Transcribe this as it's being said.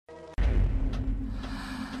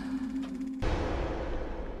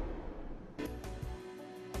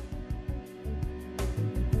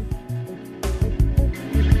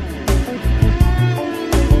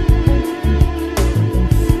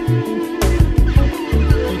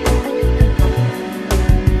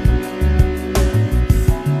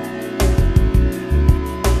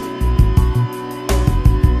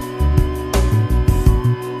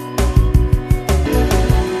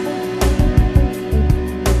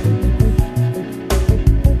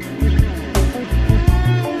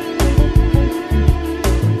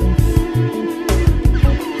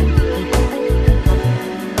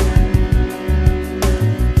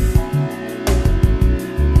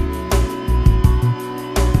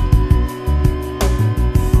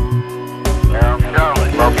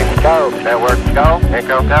Network, go.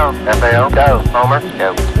 Echo, go. FAO, go. Homer,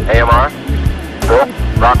 go. AMR, go.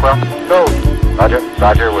 Rockwell, go. Roger,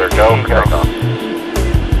 Roger, we're go. Takeoff.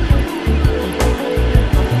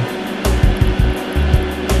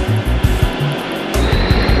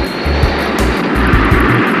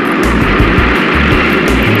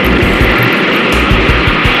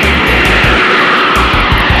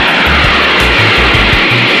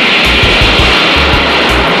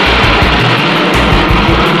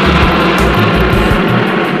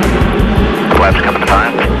 Flaps coming to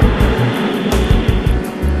time.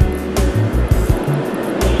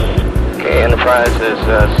 Okay, Enterprise is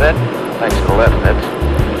set. Thanks to the left nets.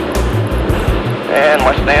 And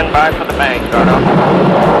we'll stand by for the bang, start off.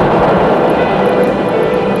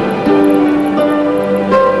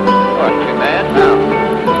 Wasn't too bad, no.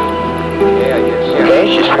 Yeah, I guess, yeah. Okay,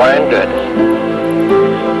 she's flying good.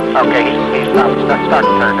 Okay, he's start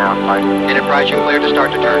to turn now, fine. Enterprise, you clear to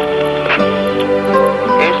start to turn.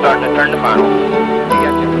 Okay, starting to turn to final. You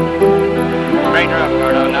got you. Straighten her up,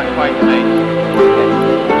 Gordo, not quite the base. Okay.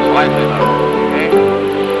 Slightly low. Okay.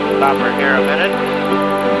 Stop her here a minute.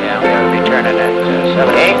 Yeah, we ought to be turning at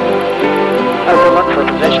 78. Have a good look for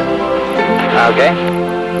position. Okay.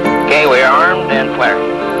 Okay, we are armed and flaring.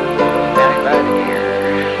 Standing by the gear.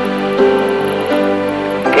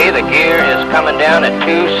 Okay, the gear is coming down at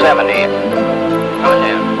 270. Coming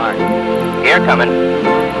down, mark. Gear coming.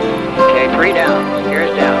 Okay, 3 down.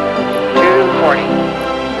 Gears down. 240.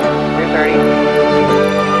 230.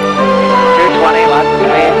 220, lots of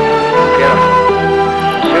speed. Beautiful.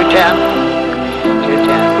 210.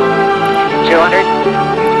 210. 200.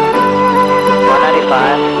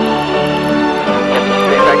 195. If the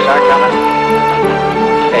speed brakes are coming.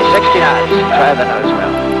 Okay, 60 knots. Try the nose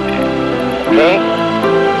wheel. Okay.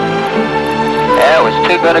 That was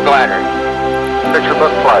too good a glider. Picture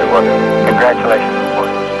book flight, wasn't it? Congratulations, boy.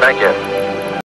 Thank you.